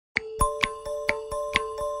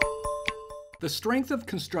The strength of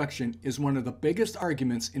construction is one of the biggest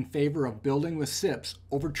arguments in favor of building with SIPs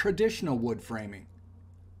over traditional wood framing.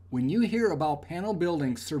 When you hear about panel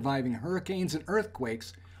buildings surviving hurricanes and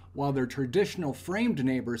earthquakes while their traditional framed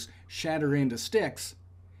neighbors shatter into sticks,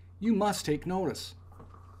 you must take notice.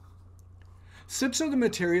 SIPs are the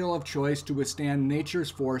material of choice to withstand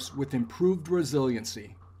nature's force with improved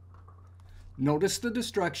resiliency. Notice the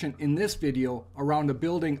destruction in this video around a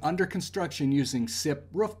building under construction using SIP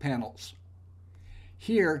roof panels.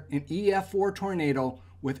 Here, an EF4 tornado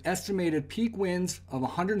with estimated peak winds of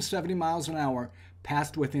 170 miles an hour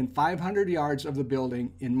passed within 500 yards of the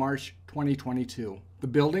building in March 2022. The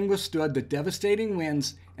building withstood the devastating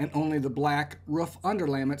winds and only the black roof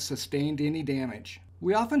underlayment sustained any damage.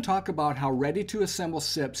 We often talk about how ready-to-assemble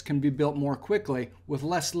SIPs can be built more quickly with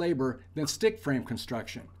less labor than stick frame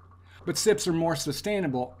construction. But SIPs are more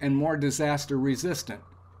sustainable and more disaster resistant.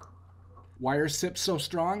 Why are SIPs so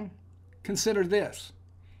strong? Consider this.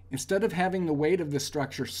 Instead of having the weight of the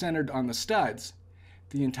structure centered on the studs,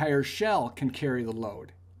 the entire shell can carry the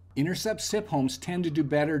load. Enercept SIP homes tend to do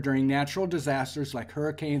better during natural disasters like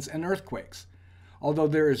hurricanes and earthquakes, although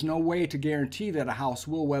there is no way to guarantee that a house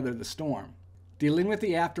will weather the storm. Dealing with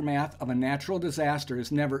the aftermath of a natural disaster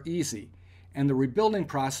is never easy, and the rebuilding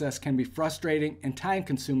process can be frustrating and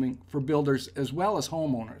time-consuming for builders as well as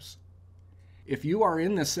homeowners. If you are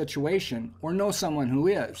in this situation or know someone who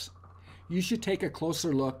is, you should take a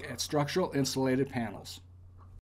closer look at structural insulated panels.